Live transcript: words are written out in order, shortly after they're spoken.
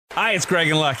Hi, it's Greg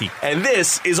and Lucky. And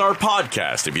this is our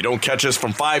podcast. If you don't catch us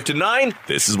from 5 to 9,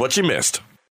 this is what you missed.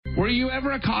 Were you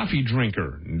ever a coffee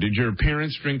drinker? Did your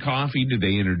parents drink coffee? Did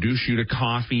they introduce you to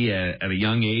coffee at a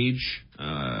young age?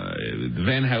 The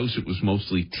Van House, it was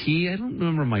mostly tea. I don't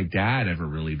remember my dad ever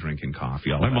really drinking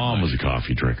coffee. My mom was a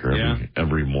coffee drinker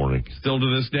every morning. Still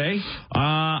to this day?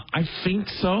 I think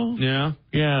so. Yeah.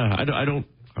 Yeah. I don't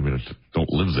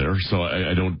live there, so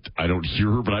I don't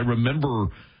hear her. But I remember,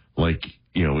 like,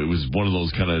 you know, it was one of those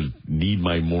kind of need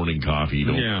my morning coffee.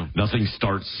 Nothing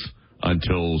starts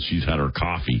until she's had her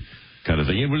coffee kind of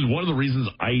thing. It was one of the reasons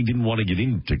I didn't want to get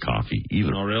into coffee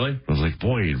either. Oh, really? I was like,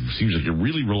 boy, it seems like you're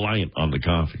really reliant on the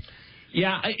coffee.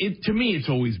 Yeah, to me, it's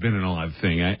always been an odd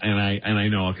thing. I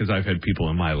know because I've had people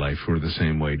in my life who are the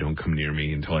same way. Don't come near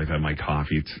me until I've had my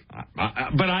coffee.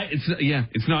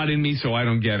 It's not in me, so I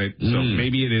don't get it. So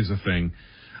maybe it is a thing.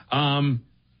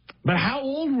 But how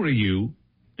old were you?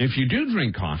 If you do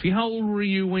drink coffee, how old were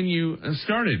you when you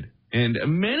started? And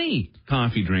many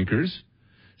coffee drinkers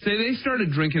say they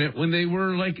started drinking it when they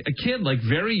were like a kid, like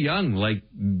very young, like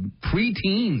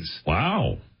pre-teens.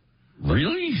 Wow.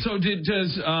 Really? So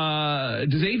does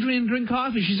Adrienne drink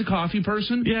coffee? She's a coffee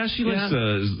person? Yeah, she likes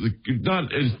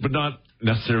but not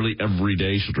necessarily every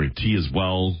day. She'll drink tea as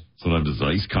well. Sometimes it's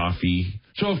iced coffee.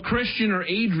 So if Christian or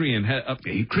Adrian,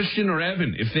 Christian or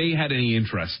Evan, if they had any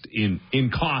interest in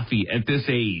coffee at this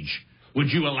age, would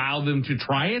you allow them to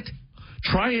try it?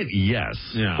 Try it, yes,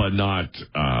 but not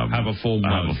have a full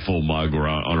mug or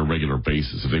on a regular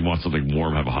basis. If they want something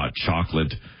warm, have a hot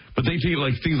chocolate. But they do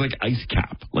like things like ice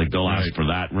cap. Like they'll ask for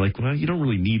that. We're like, well, you don't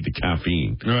really need the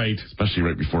caffeine, right? Especially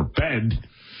right before bed.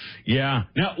 Yeah.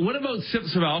 Now, what about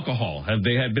sips of alcohol? Have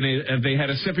they had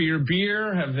a sip of your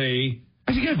beer? Have they?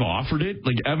 I think I've offered it.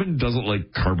 Like, Evan doesn't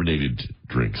like carbonated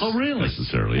drinks. Oh, really?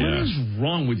 Necessarily, What is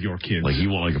wrong with your kids? Like, he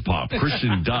won't like a pop.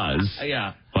 Christian does.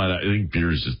 Yeah. But I think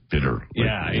beer is just bitter.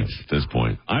 At this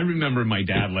point. I remember my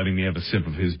dad letting me have a sip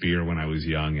of his beer when I was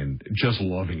young and just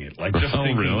loving it. Like, just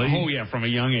thinking, really? Oh, yeah, from a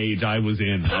young age, I was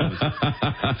in.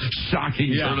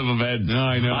 Shocking turn of events. No,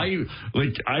 I know.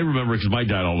 I remember, because my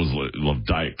dad always loved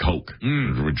Diet Coke.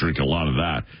 Would drink a lot of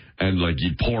that. And, like,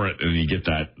 you'd pour it, and you get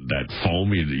that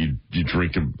foam. You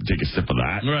drink and take a sip of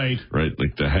that. Right. Right,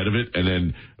 like the head of it. And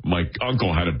then my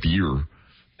uncle had a beer,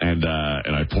 and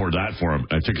I poured that for him.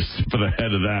 I took a sip of the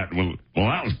head of that. Well,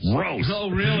 that was gross.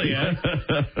 Oh, really?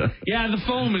 Yeah, the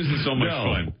foam isn't so much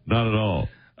fun. Not at all.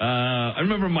 I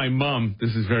remember my mom,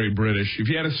 this is very British, if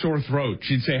you had a sore throat,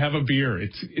 she'd say, have a beer.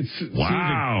 It's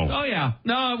wow. Soothing. Oh, yeah.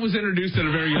 No, it was introduced at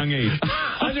a very young age.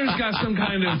 Others got some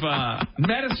kind of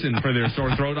medicine for their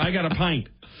sore throat. I got a pint.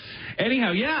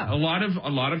 Anyhow, yeah, a lot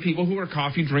of people who are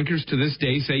coffee drinkers to this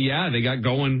day say, they got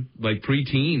going like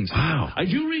pre-teens. Wow. I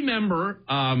do remember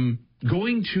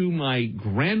going to my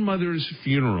grandmother's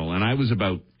funeral, and I was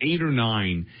about 8 or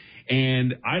 9.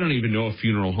 And I don't even know if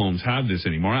funeral homes have this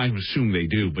anymore. I assume they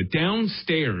do. But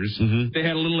downstairs, they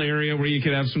had a little area where you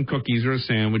could have some cookies or a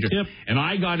sandwich. Yep. And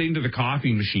I got into the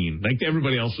coffee machine. Like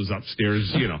everybody else was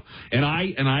upstairs, And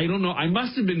I don't know. I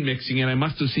must have been mixing it. I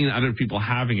must have seen other people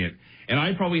having it. And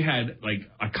I probably had like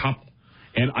a cup.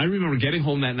 And I remember getting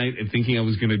home that night and thinking I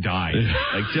was going to die.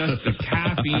 Like, just the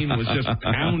caffeine was just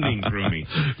pounding through me.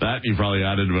 That you probably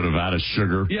added a bit of added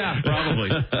sugar. Yeah, probably.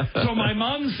 So my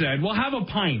mom said, well, have a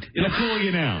pint. It'll cool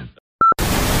you down.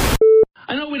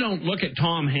 I know we don't look at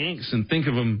Tom Hanks and think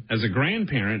of him as a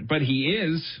grandparent, but he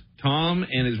is. Tom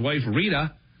and his wife,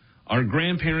 Rita, are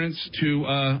grandparents to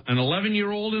an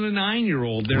 11-year-old and a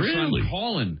 9-year-old. Their son,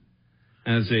 Colin,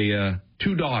 has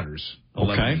 2 daughters.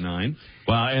 11 and 9.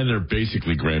 Well, and they're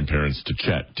basically grandparents to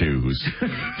Chet, too, who's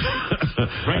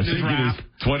I think in his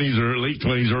 20s or late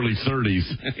 20s, early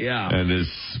 30s. Yeah. And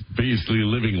is basically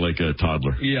living like a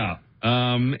toddler. Yeah.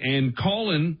 And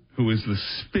Colin, who is the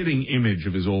spitting image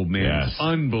of his old man. It's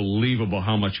unbelievable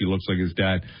how much he looks like his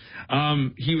dad.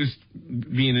 He was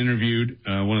being interviewed,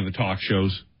 one of the talk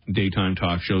shows, daytime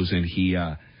talk shows, and he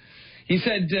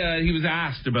said he was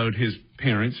asked about his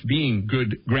parents being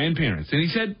good grandparents. And he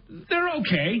said, they're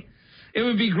okay. It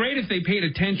would be great if they paid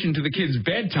attention to the kids'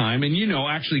 bedtime and,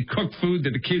 actually cooked food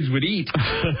that the kids would eat.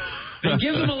 They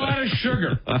give them a lot of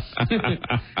sugar.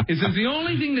 He says the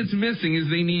only thing that's missing is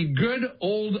they need good,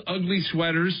 old, ugly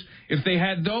sweaters. If they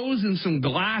had those and some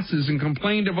glasses and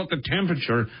complained about the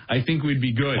temperature, I think we'd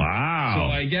be good. Wow. So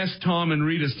I guess Tom and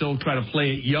Rita still try to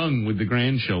play it young with the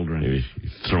grandchildren. Maybe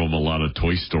throw them a lot of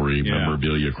Toy Story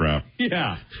memorabilia crap.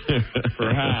 Yeah,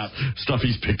 perhaps. Stuff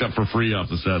he's picked up for free off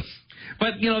the sets.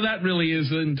 But, that really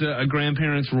isn't a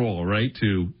grandparent's role, right?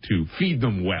 To feed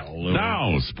them well.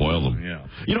 No, spoil them. Yeah.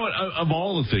 You know what? Of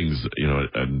all the things,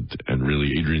 and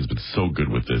really, Adrian's been so good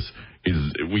with this.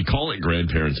 is we call it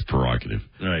grandparents' prerogative.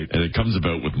 Right. And it comes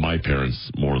about with my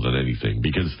parents more than anything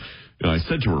because I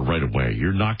said to her right away,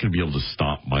 you're not going to be able to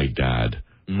stop my dad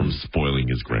from spoiling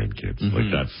his grandkids.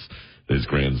 Like that's his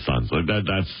grandsons. Like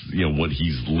that's what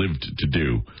he's lived to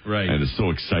do. Right. And is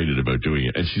so excited about doing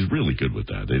it. And she's really good with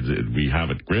that. We have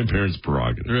it. Grandparents'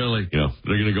 prerogative. Really? They're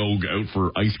going to go out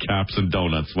for ice caps and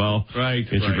donuts. Well,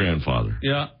 it's your grandfather.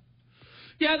 Yeah.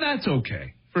 Yeah, that's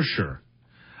okay. For sure.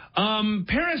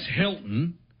 Paris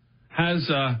Hilton has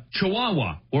a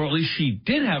Chihuahua, or at least she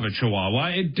did have a Chihuahua.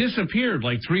 It disappeared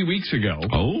like 3 weeks ago.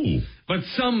 Oh. But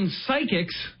some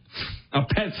psychics, a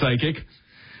pet psychic,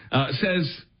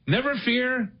 says, never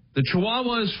fear, the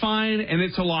Chihuahua is fine and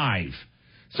it's alive.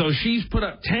 So she's put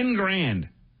up $10,000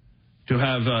 to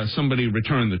have somebody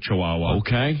return the Chihuahua.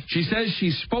 Okay. She says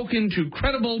she's spoken to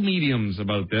credible mediums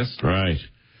about this. Right.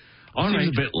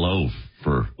 Seems a bit low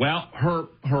for... Well,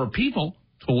 her people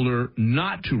told her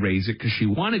not to raise it because she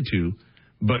wanted to,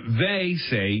 but they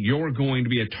say you're going to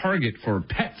be a target for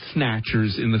pet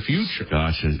snatchers in the future.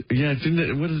 Gosh, yeah,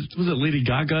 was it Lady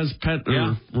Gaga's pet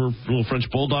or little French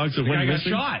bulldogs that went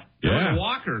missing? Got shot. Yeah,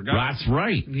 Walker. That's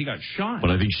right. He got shot.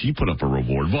 But I think she put up a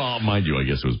reward. Well, mind you, I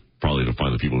guess it was probably to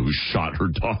find the people who shot her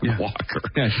dog Walker.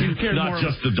 Yeah, she cared not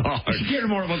just the dog. She cared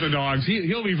more about the dogs.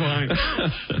 He'll be fine.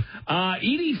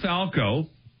 Edie Falco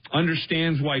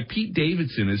understands why Pete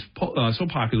Davidson is so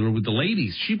popular with the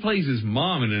ladies. She plays his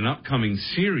mom in an upcoming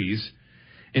series,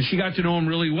 and she got to know him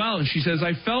really well. And she says,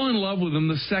 I fell in love with him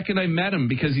the second I met him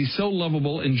because he's so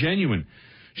lovable and genuine.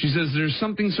 She says there's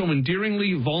something so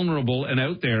endearingly vulnerable and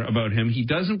out there about him. He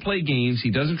doesn't play games.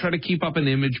 He doesn't try to keep up an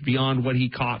image beyond what he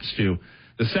cops to.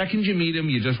 The second you meet him,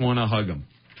 you just want to hug him.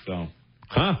 So,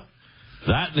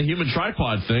 that and the human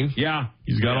tripod thing. Yeah.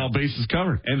 He's got all bases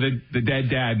covered. And the dead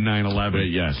dad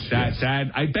 9/11. Yes.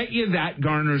 That I bet you that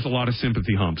garners a lot of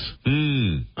sympathy humps.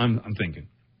 I'm thinking.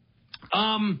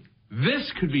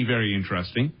 This could be very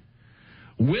interesting.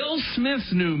 Will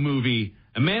Smith's new movie,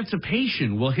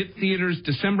 Emancipation, will hit theaters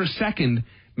December 2nd,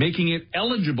 making it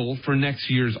eligible for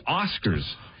next year's Oscars.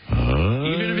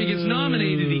 Even if he gets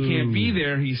nominated, he can't be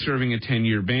there. He's serving a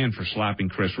 10-year ban for slapping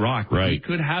Chris Rock. Right. He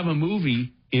could have a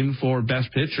movie in for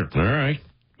Best Picture. All right.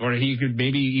 Or he could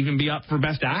maybe even be up for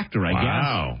Best Actor, I guess.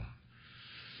 Wow.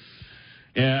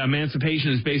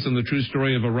 Emancipation is based on the true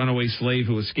story of a runaway slave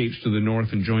who escapes to the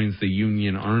North and joins the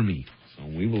Union Army. So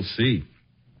we will see.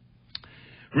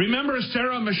 Remember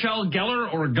Sarah Michelle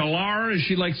Gellar, or Gellar, as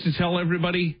she likes to tell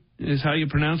everybody, is how you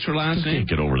pronounce her last name? Can't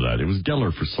get over that. It was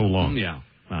Gellar for so long. Yeah.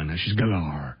 Oh, now she's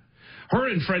Gellar. Her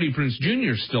and Freddie Prinze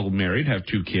Jr. still married, have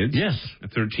 2 kids. Yes. A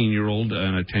 13-year-old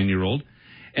and a 10-year-old.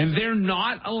 And they're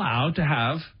not allowed to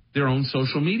have their own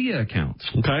social media accounts.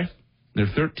 Okay.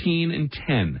 They're 13 and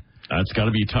 10. That's got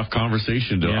to be a tough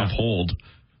conversation to uphold.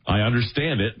 I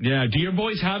understand it. Yeah. Do your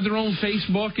boys have their own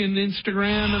Facebook and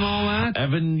Instagram and all that?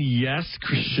 Evan, yes.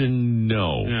 Christian,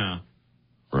 no. Yeah.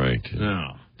 Right.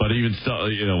 No. But even so,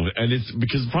 and it's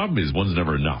because the problem is one's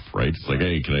never enough, right? It's like,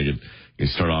 hey, can I get... You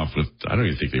start off with, I don't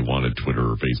even think they wanted Twitter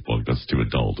or Facebook. That's too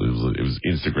adult. It was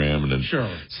Instagram and then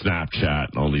Snapchat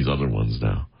and all these other ones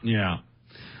now. Yeah.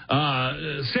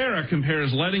 Sarah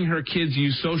compares letting her kids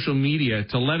use social media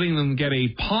to letting them get a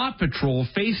Paw Patrol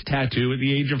face tattoo at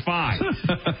the age of 5.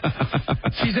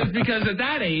 She says because at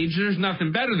that age, there's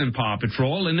nothing better than Paw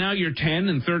Patrol, and now you're 10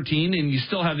 and 13, and you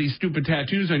still have these stupid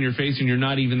tattoos on your face, and you're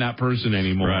not even that person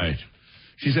anymore. Right.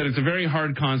 She said it's a very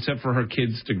hard concept for her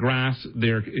kids to grasp.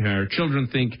 Their children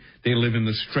think they live in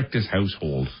the strictest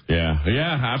household. Yeah,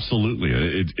 absolutely.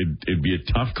 It'd be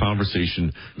a tough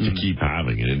conversation to keep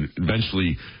having. And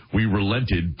eventually we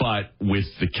relented, but with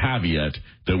the caveat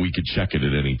that we could check it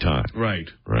at any time. Right.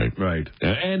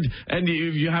 And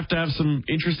you have to have some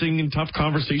interesting and tough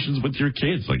conversations with your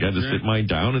kids. Like I had to sit mine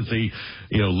down and say,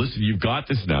 listen, you've got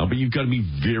this now, but you've got to be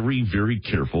very, very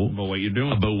careful about what you're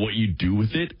doing, about what you do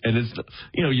with it. And it's,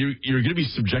 you're going to be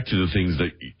subjected to things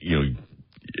that,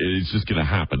 it's just going to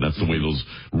happen. That's the way those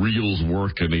reels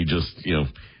work. And they just,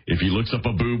 if he looks up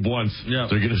a boob once, they're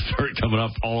going to start coming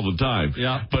up all the time.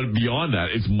 Yeah. But beyond that,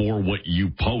 it's more what you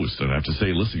post. And I have to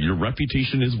say, listen, your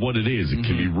reputation is what it is. It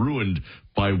can be ruined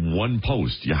by one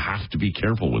post. You have to be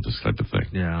careful with this type of thing.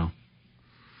 Yeah.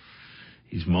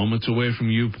 He's moments away from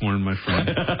you porn, my friend.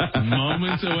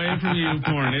 Moments away from you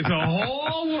porn. It's a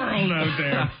whole world out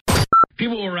there.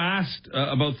 People were asked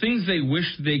about things they wish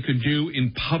they could do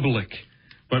in public,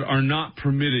 but are not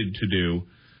permitted to do.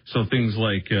 So things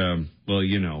like,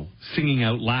 singing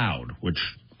out loud, which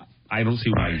I don't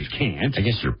see why you can't. I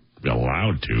guess you're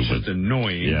allowed to, but it's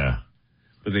annoying. Yeah.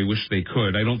 But they wish they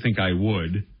could. I don't think I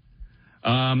would.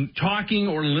 Talking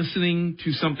or listening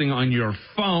to something on your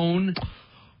phone.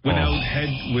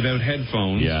 without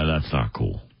headphones. Yeah, that's not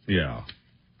cool. Yeah.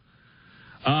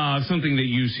 Something that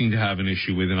you seem to have an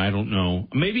issue with, and I don't know.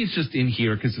 Maybe it's just in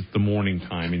here because it's the morning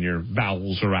time and your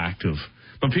bowels are active.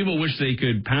 But people wish they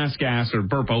could pass gas or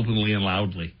burp openly and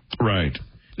loudly. Right.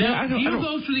 Now, do you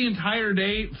go through the entire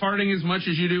day farting as much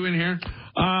as you do in here?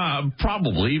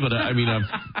 Probably, but I mean,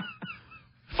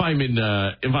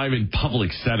 if I'm in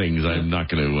public settings, I'm not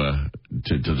going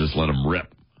to just let them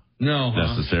rip. No,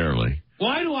 necessarily.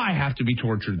 Why do I have to be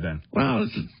tortured then? Well,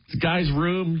 it's a guy's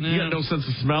room. You got no sense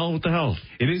of smell. What the hell?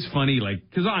 It is funny,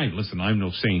 because I'm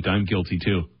no saint. I'm guilty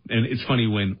too. And it's funny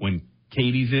when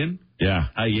Katie's in. Yeah.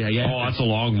 Oh, that's a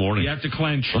long morning. You have to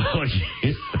clench.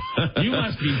 You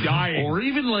must be dying. Or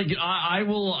even I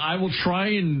will try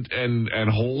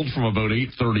and hold from about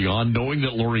 8:30 on, knowing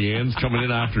that Lorianne's coming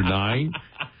in after 9.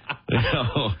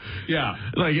 Yeah.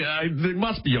 They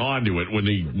must be onto it when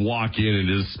they walk in and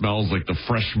it just smells like the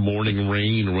fresh morning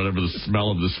rain or whatever the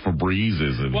smell of this Febreze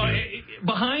is in here.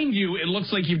 Behind you, it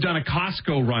looks like you've done a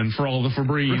Costco run for all the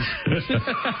Febreze.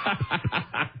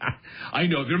 I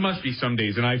know, there must be some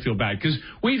days, and I feel bad, because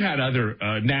we've had other,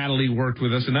 Natalie worked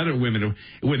with us, and other women,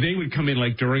 where they would come in,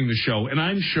 during the show, and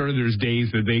I'm sure there's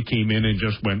days that they came in and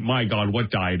just went, my God, what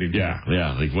died in here?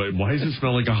 Yeah, why does it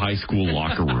smell like a high school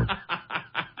locker room?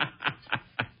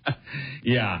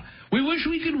 Yeah. We wish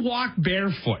we could walk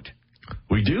barefoot.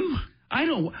 We do? I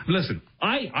don't. Listen,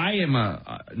 I am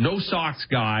a no socks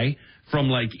guy from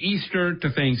Easter to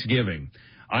Thanksgiving.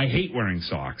 I hate wearing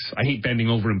socks. I hate bending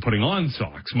over and putting on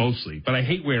socks mostly, but I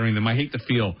hate wearing them. I hate the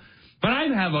feel. But I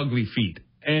have ugly feet.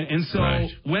 And so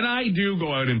when I do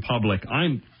go out in public,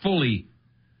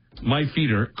 my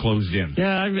feet are closed in.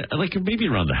 Yeah, maybe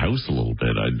around the house a little bit.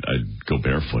 I'd go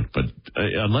barefoot, but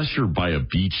unless you're by a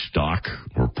beach, dock,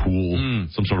 or pool,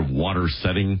 some sort of water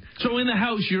setting. So in the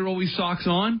house, you're always socks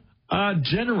on?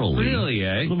 Generally. Really,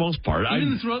 eh? For the most part.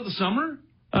 Even throughout the summer?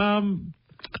 I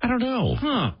don't know.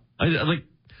 Huh.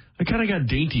 I kind of got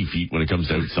dainty feet when it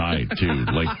comes outside, too.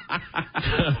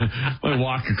 I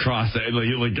walk across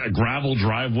a gravel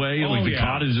driveway, the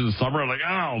cottage in the summer. I'm like,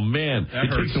 oh, man.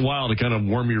 It takes a while to kind of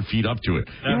warm your feet up to it.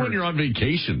 Even when you're on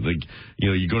vacation,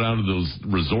 you go down to those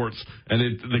resorts,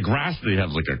 and the grass they have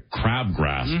a crab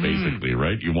grass, basically,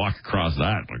 right? You walk across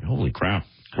that, holy crap.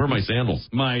 Where are my sandals?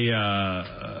 My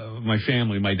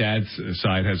family, my dad's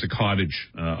side, has a cottage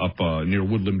up near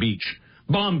Woodland Beach.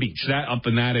 Bomb Beach, that up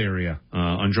in that area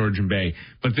on Georgian Bay.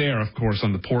 But there, of course,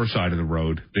 on the poor side of the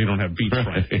road, they don't have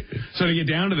beachfront. So to get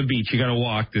down to the beach, you got to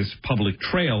walk this public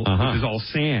trail, which is all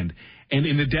sand. And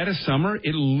in the dead of summer,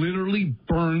 it literally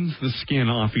burns the skin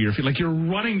off of your feet. You're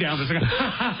running down this.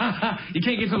 You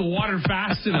can't get to the water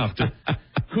fast enough to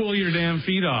cool your damn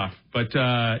feet off. But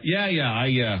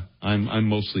I'm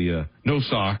mostly a no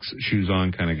socks, shoes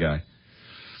on kind of guy.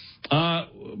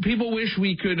 People wish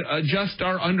we could adjust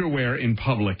our underwear in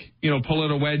public. Pull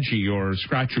out a wedgie or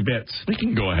scratch your bits. We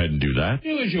can go ahead and do that.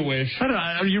 Do as you wish.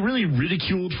 Are you really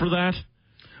ridiculed for that?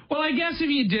 Well, I guess if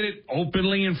you did it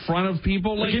openly in front of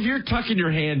people. If you're tucking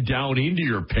your hand down into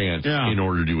your pants in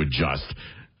order to adjust,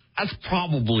 that's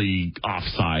probably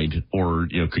offside or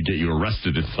could get you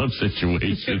arrested in some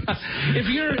situations.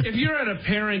 if you're at a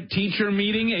parent-teacher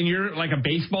meeting and you're like a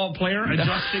baseball player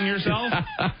adjusting yourself,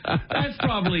 that's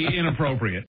probably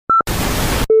inappropriate.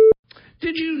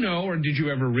 Did you know or did you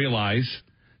ever realize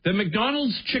that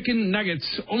McDonald's chicken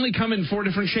nuggets only come in 4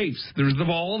 different shapes? There's the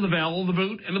ball, the bell, the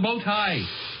boot, and the bow tie.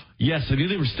 Yes, I knew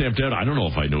they were stamped out. I don't know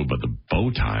if I know about the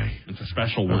bow tie. It's a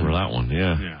special one. Remember that one,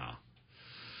 Yeah.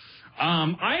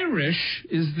 Irish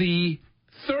is the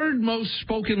 3rd most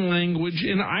spoken language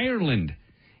in Ireland.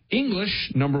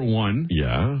 English, number 1.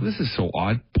 Yeah. This is so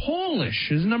odd.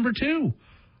 Polish is number 2.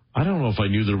 I don't know if I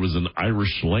knew there was an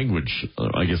Irish language.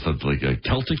 I guess that's like a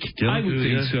Celtic. I would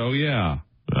think so, yeah.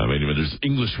 Anyway, there's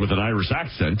English with an Irish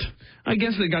accent. I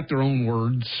guess they got their own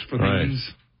words for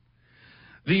things.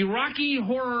 The Rocky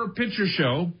Horror Picture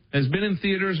Show has been in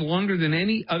theaters longer than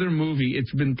any other movie.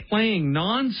 It's been playing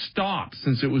nonstop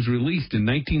since it was released in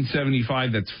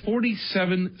 1975. That's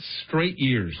 47 straight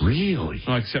years. Really?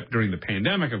 Well, except during the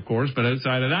pandemic, of course. But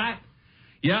outside of that,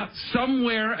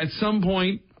 somewhere at some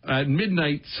point at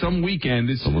midnight, some weekend,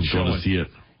 someone's going to see it.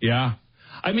 Yeah.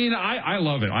 I mean, I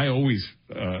love it. I always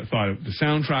thought the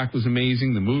soundtrack was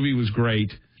amazing. The movie was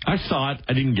great. I saw it.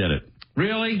 I didn't get it.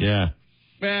 Really? Yeah.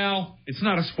 Well, it's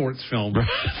not a sports film.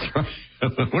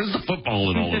 Where's the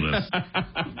football in all of this?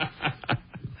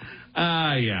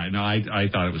 I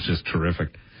thought it was just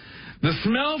terrific. The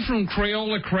smell from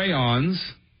Crayola crayons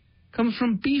comes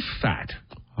from beef fat.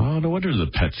 Oh, no wonder the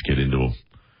pets get into them.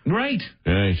 Right.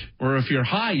 Right. Or if you're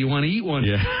high, you want to eat one.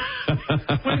 Yeah.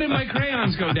 Where did my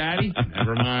crayons go, Daddy?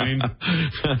 Never mind.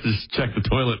 Just check the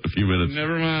toilet in a few minutes.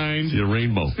 Never mind. See a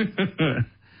rainbow.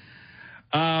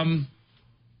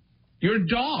 Your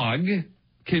dog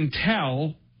can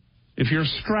tell if you're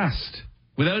stressed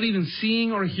without even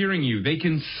seeing or hearing you. They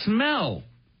can smell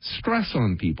stress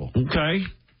on people. Okay.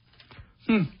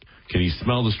 Can he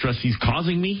smell the stress he's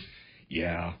causing me?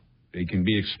 Yeah. They can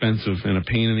be expensive and a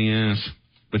pain in the ass,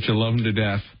 but you love them to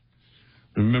death.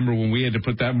 Remember when we had to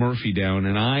put that Murphy down,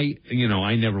 and I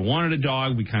never wanted a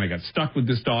dog. We kind of got stuck with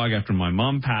this dog after my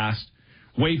mom passed,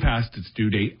 way past its due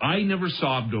date. I never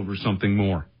sobbed over something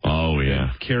more. Oh,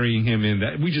 yeah. Carrying him in.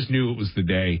 We just knew it was the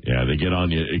day. Yeah, they get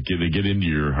on you. They get into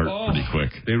your heart pretty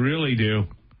quick. They really do.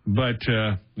 But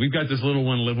we've got this little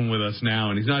one living with us now,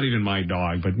 and he's not even my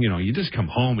dog. But, you just come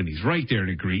home, and he's right there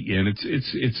to greet you, and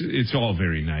it's all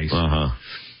very nice. Uh-huh.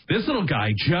 This little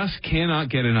guy just cannot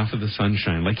get enough of the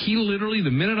sunshine. Like, he literally,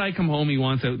 the minute I come home, he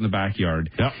wants out in the backyard.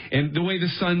 Yep. And the way the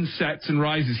sun sets and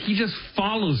rises, he just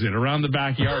follows it around the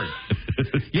backyard.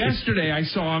 Yesterday, I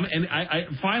saw him, and I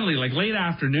finally, like late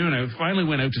afternoon, I finally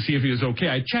went out to see if he was okay.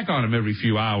 I check on him every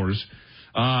few hours,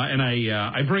 and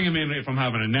I bring him in if I'm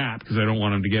having a nap because I don't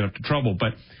want him to get up to trouble.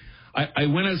 But I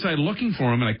went outside looking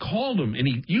for him, and I called him, and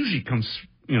he usually comes,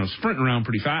 sprinting around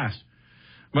pretty fast.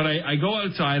 But I go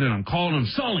outside, and I'm calling him,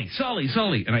 Sully,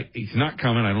 and he's not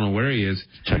coming. I don't know where he is.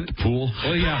 Check the pool.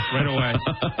 Oh, yeah, right away.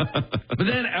 But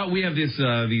then we have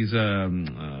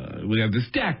this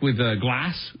deck with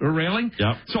glass or railing.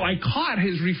 Yep. So I caught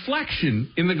his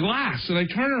reflection in the glass, and I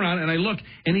turn around, and I look,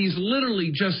 and he's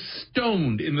literally just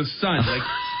stoned in the sun. Like,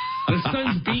 the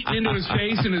sun's beating into his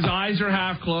face, and his eyes are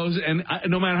half closed, and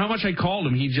no matter how much I called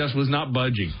him, he just was not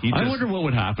budging. I wonder what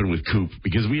would happen with Coop,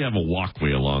 because we have a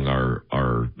walkway along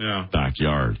our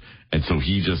backyard, and so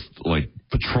he just,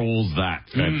 patrols that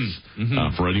fence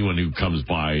for anyone who comes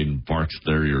by and barks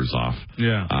their ears off.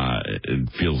 Yeah. It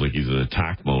feels like he's in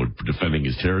attack mode, defending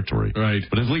his territory. Right.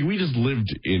 But it's like we just lived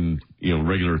in,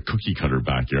 regular cookie cutter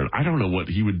backyard. I don't know what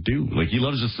he would do. Like, he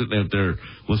loves just sitting out there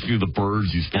listening to the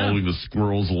birds. He's following the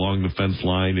squirrels along the fence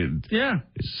line. And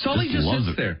Sully just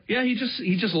sits there. Yeah, he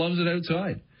just loves it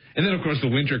outside. And then, of course, the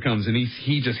winter comes, and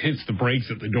he just hits the brakes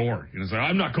at the door. So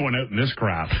I'm not going out in this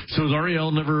crap. So has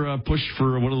Ariel never pushed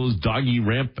for one of those doggy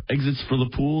ramp exits for the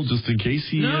pool, just in case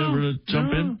he were to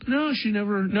jump in? No, she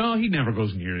never. No, he never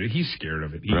goes near it. He's scared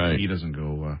of it. He doesn't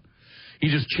go. He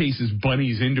just chases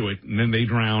bunnies into it, and then they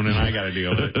drown, and I got to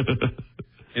deal with it.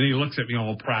 And he looks at me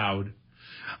all proud.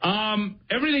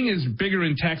 Everything is bigger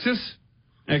in Texas,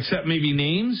 except maybe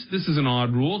names. This is an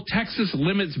odd rule. Texas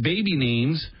limits baby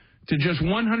names to just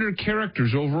 100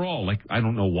 characters overall. I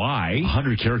don't know why.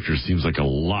 100 characters seems like a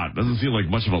lot. Doesn't seem like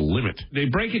much of a limit. They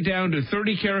break it down to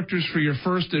 30 characters for your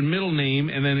first and middle name,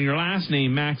 and then your last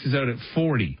name maxes out at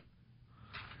 40.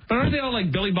 But aren't they all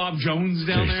like Billy Bob Jones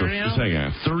down there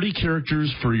now? So 30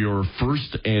 characters for your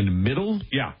first and middle?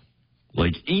 Yeah.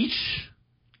 Like each?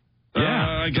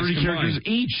 Yeah, 30 characters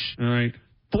each. All right.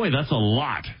 Boy, that's a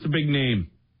lot. It's a big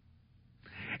name.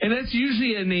 And that's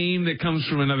usually a name that comes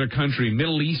from another country,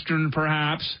 Middle Eastern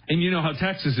perhaps. And you know how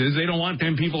Texas is. They don't want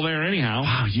them people there anyhow.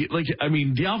 Wow,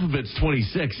 the alphabet's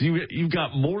 26. You've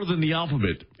got more than the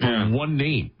alphabet for one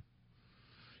name.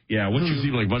 Yeah, which doesn't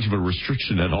seem like much of a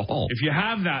restriction at all. If you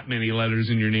have that many letters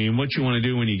in your name, what you want to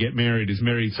do when you get married is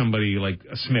marry somebody like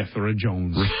a Smith or a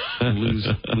Jones. And lose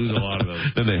a lot of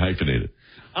those. Then they hyphenate it.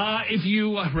 If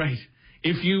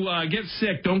you get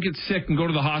sick, don't get sick and go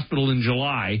to the hospital in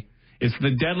July. It's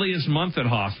the deadliest month at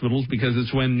hospitals because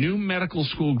it's when new medical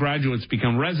school graduates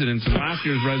become residents and last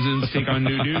year's residents take on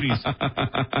new duties.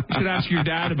 You should ask your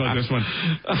dad about this one.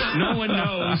 No one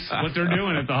knows what they're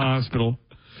doing at the hospital.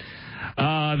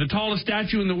 The tallest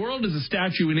statue in the world is a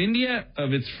statue in India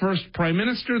of its first prime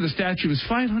minister. The statue is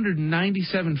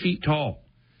 597 feet tall,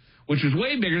 which is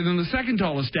way bigger than the second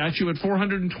tallest statue at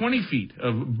 420 feet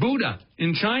of Buddha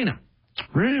in China.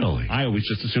 Really? I always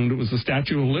just assumed it was the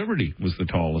Statue of Liberty was the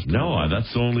tallest. No, that's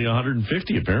only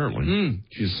 150 apparently.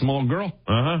 She's a small girl.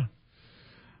 Uh-huh.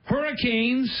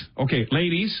 Hurricanes. Okay,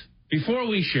 ladies, before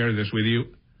we share this with you,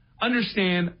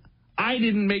 understand I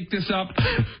didn't make this up.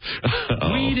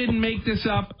 We didn't make this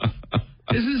up.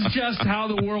 This is just how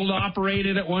the world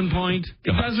operated at one point.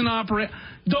 It doesn't operate.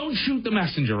 Don't shoot the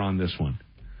messenger on this one.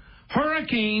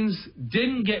 Hurricanes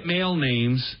didn't get male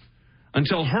names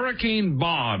until Hurricane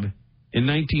Bob in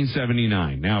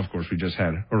 1979. Now, of course, we just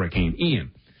had Hurricane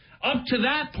Ian. Up to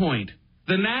that point,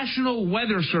 the National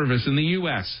Weather Service in the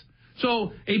U.S.,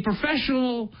 so a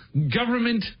professional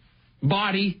government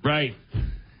body, right?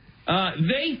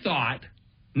 They thought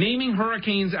naming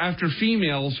hurricanes after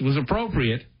females was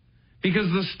appropriate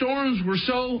because the storms were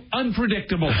so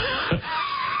unpredictable.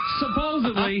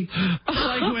 Supposedly,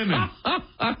 like women.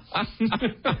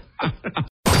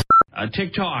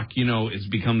 TikTok, has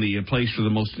become the place for the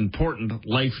most important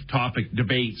life topic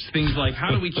debates. Things like, how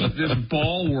do we keep this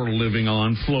ball we're living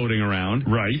on floating around?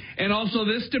 Right. And also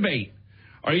this debate.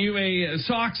 Are you a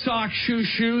sock,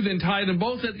 shoe, then tie them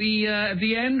both at the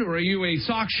end? Or are you a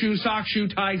sock, shoe,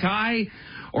 tie?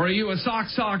 Or are you a sock,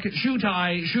 shoe,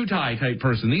 tie type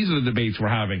person? These are the debates we're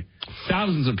having.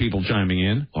 Thousands of people chiming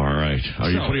in. All right.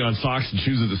 Are you putting on socks and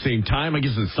shoes at the same time? I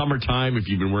guess in summertime, if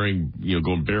you've been wearing,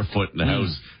 going barefoot in the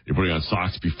house, you're putting on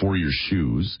socks before your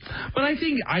shoes. But I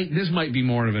think this might be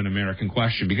more of an American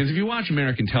question, because if you watch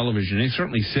American television, and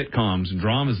certainly sitcoms and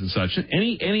dramas and such,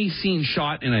 any scene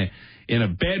shot in a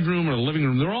bedroom or a living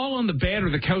room, they're all on the bed or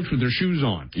the couch with their shoes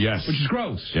on. Yes. Which is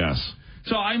gross. Yes.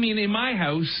 So, in my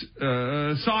house,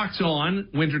 socks on,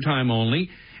 wintertime only,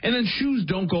 and then shoes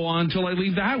don't go on until I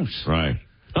leave the house. Right.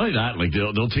 Not only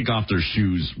that, they'll take off their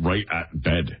shoes right at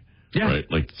bed. Yeah. Right?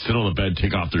 Sit on the bed,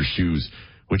 take off their shoes,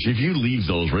 which if you leave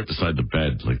those right beside the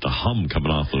bed, the hum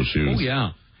coming off those shoes. Oh,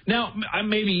 yeah. Now,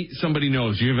 maybe somebody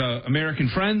knows. Do you have American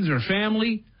friends or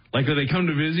family? Do they come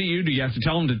to visit you? Do you have to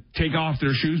tell them to take off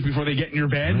their shoes before they get in your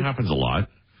bed? That happens a lot.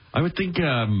 I would think...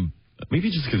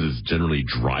 maybe just because it's generally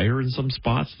drier in some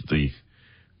spots, the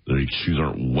shoes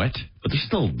aren't wet, but they've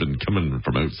still been coming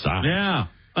from outside. Yeah.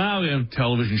 Well,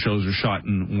 television shows are shot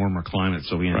in warmer climates,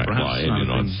 so right. Perhaps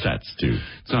on sets too.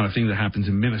 It's not a thing that happens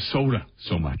in Minnesota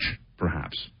so much,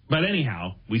 perhaps. But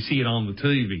anyhow, we see it on the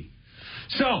TV.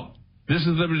 So this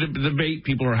is the debate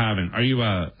people are having. Are you?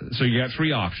 So you got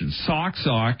three options: sock,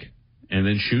 and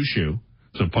then shoe.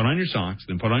 So put on your socks,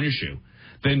 then put on your shoe,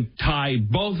 then tie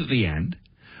both at the end.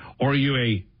 Or are you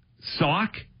a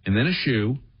sock and then a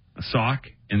shoe, a sock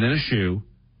and then a shoe,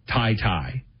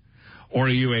 tie? Or are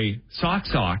you a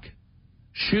sock,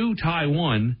 shoe, tie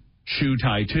one, shoe,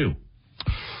 tie two?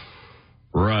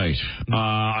 Right.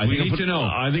 I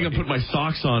think I put my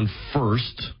socks on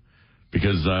first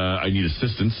because I need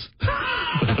assistance.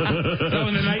 So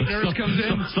when the night nurse comes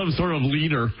in? Some sort of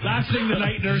leader. Last thing the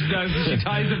night nurse does is she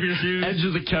ties up your shoes. Edge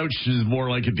of the couch is more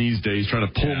like it these days, trying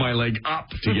to pull my leg up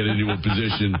to get into a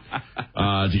position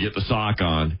to get the sock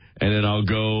on. And then I'll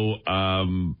go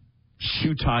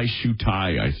shoe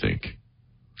tie, I think.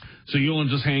 So you won't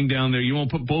just hang down there. You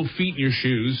won't put both feet in your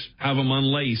shoes, have them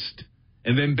unlaced,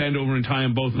 and then bend over and tie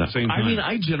them both at the same time.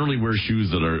 I generally wear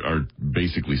shoes that are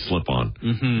basically slip-on.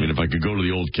 Mm-hmm. If I could go to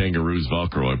the old Kangaroos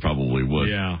Velcro, I probably would.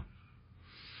 Yeah.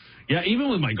 Yeah, even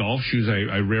with my golf shoes,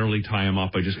 I rarely tie them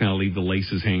up. I just kind of leave the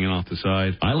laces hanging off the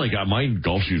side. I my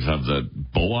golf shoes have the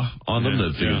boa on them.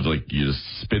 That you just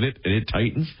spin it and it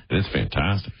tightens, and it's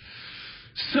fantastic.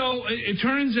 So it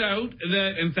turns out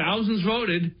that, and thousands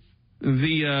voted,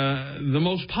 the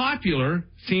most popular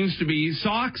seems to be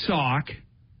sock,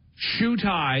 shoe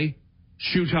tie.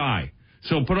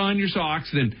 So put on your socks,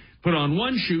 then put on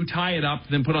one shoe, tie it up,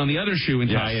 then put on the other shoe and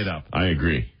tie it up. I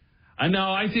agree.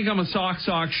 No, I think I'm a sock,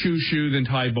 shoe, then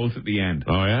tie both at the end.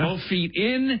 Oh, yeah? Both feet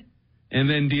in, and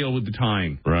then deal with the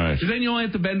tying. Right. Because then you only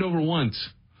have to bend over once.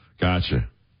 Gotcha.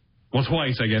 Well,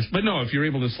 twice, I guess. But no, if you're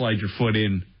able to slide your foot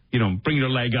in, bring your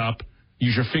leg up,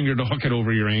 use your finger to hook it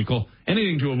over your ankle,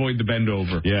 anything to avoid the bend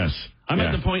over. Yes. I'm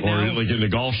at the point now. Or like in the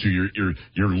golf shoe,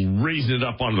 you're raising it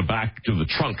up on the back to the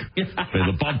trunk,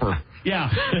 the bumper. Yeah.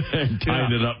 And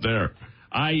tying it up there.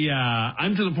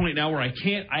 I'm to the point now where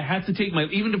I have to take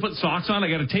even to put socks on, I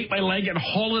got to take my leg and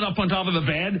haul it up on top of the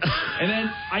bed, and then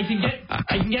I can get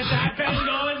that bend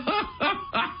going.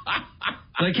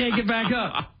 But I can't get back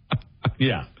up.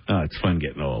 Yeah. It's fun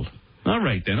getting old. All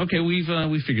right, then. Okay, we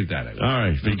figured that out. All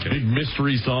right, big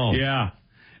mystery solved. Yeah.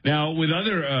 Now, with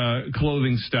other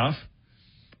clothing stuff,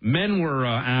 men were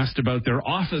asked about their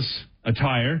office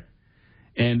attire,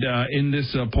 and in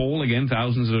this poll, again,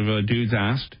 thousands of dudes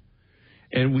asked,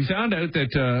 and we found out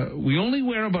that we only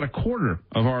wear about a quarter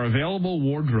of our available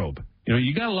wardrobe.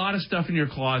 You got a lot of stuff in your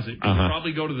closet. You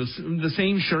probably go to the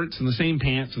same shirts and the same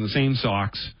pants and the same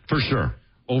socks. For sure.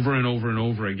 Over and over and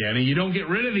over again. And you don't get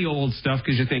rid of the old stuff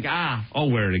because you think, I'll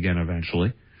wear it again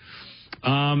eventually.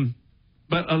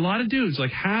 But a lot of dudes,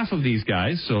 like half of these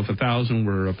guys, so if 1,000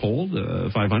 were polled,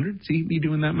 500, see me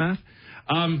doing that math,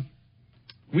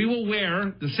 we will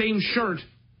wear the same shirt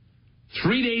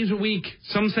 3 days a week.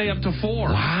 Some say up to 4.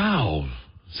 Wow.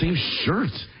 Same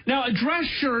shirt. Now, a dress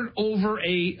shirt over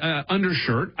a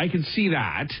undershirt, I can see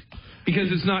that.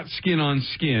 Because it's not skin on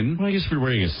skin. Well, I guess if you're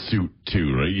wearing a suit,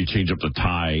 too, right? You change up the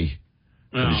tie,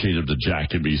 and you change up the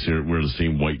jacket, but you wear the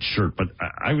same white shirt. But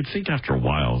I would think after a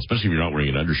while, especially if you're not wearing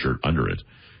an undershirt under it,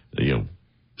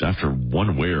 after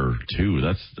one wear too.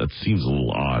 That seems a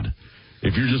little odd.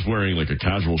 If you're just wearing like a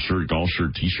casual shirt, golf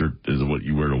shirt, t-shirt is what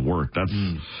you wear to work. That's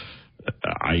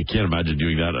I can't imagine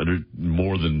doing that under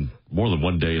more than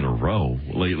one day in a row.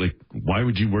 Like why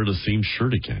would you wear the same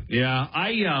shirt again? Yeah,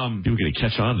 people are going to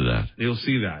catch on to that. You'll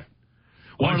see that.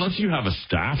 Well, unless you have a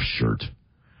staff shirt.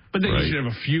 But then you should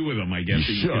have a few of them, I guess,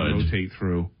 you can rotate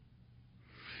through.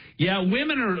 Yeah,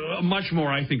 women are much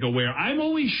more, I think, aware. I'm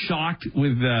always shocked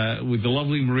with the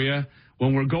lovely Maria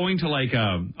when we're going to like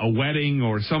a wedding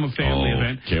or some family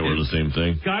event. Can't wear the same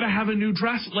thing. Got to have a new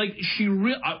dress. Like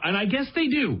and I guess they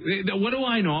do. What do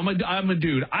I know? I'm a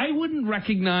dude. I wouldn't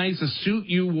recognize a suit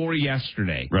you wore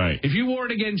yesterday. Right. If you wore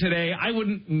it again today, I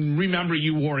wouldn't remember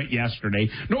you wore it yesterday.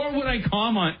 Nor would I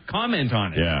comment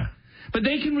on it. Yeah. But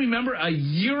they can remember a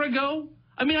year ago.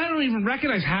 I mean, I don't even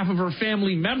recognize half of her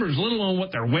family members, let alone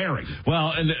what they're wearing.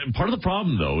 Well, and part of the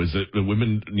problem, though, is that the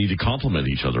women need to compliment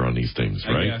each other on these things,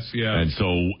 right? Yes, yeah. And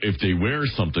so if they wear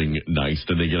something nice,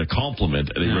 then they get a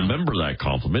compliment, and they remember that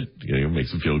compliment. It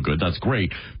makes them feel good. That's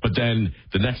great. But then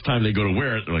the next time they go to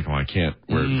wear it, they're like, I can't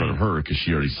wear it in front of her because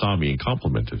she already saw me and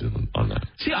complimented on that.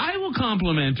 See, I will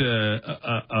compliment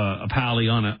a pally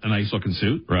on a nice-looking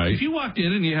suit. Right. If you walked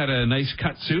in and you had a nice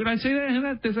cut suit, I'd say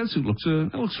that suit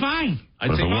looks fine.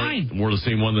 I'd say fine. Wore the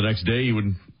same one the next day, you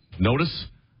wouldn't notice?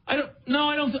 I don't.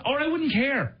 Or I wouldn't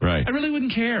care. Right. I really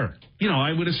wouldn't care.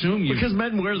 I would assume because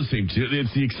men wear the same too.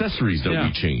 It's the accessories that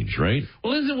we change, right?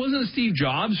 Well, wasn't it Steve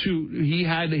Jobs he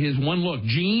had his one look: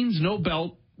 jeans, no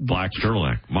belt, black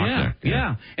turtleneck, mock neck.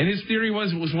 Yeah. And his theory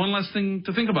was it was one less thing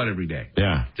to think about every day.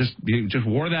 Yeah. Just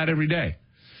wore that every day.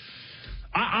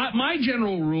 My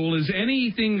general rule is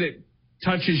anything that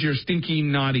touches your stinky,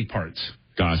 naughty parts.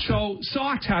 Gotcha. So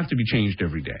socks have to be changed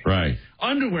every day. Right.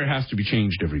 Underwear has to be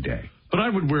changed every day. But I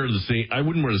wouldn't wear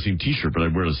the same T-shirt, but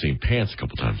I'd wear the same pants a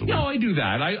couple times a week. No, I do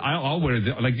that. I'll wear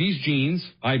like these jeans.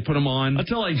 I put them on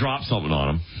until I drop something on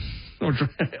them.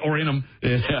 Or in them.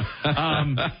 Yeah.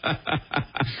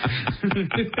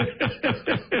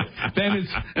 Then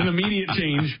it's an immediate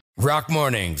change. Rock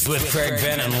Mornings with Craig,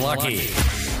 Ben, and Lucky.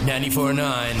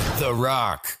 94.9 The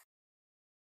Rock.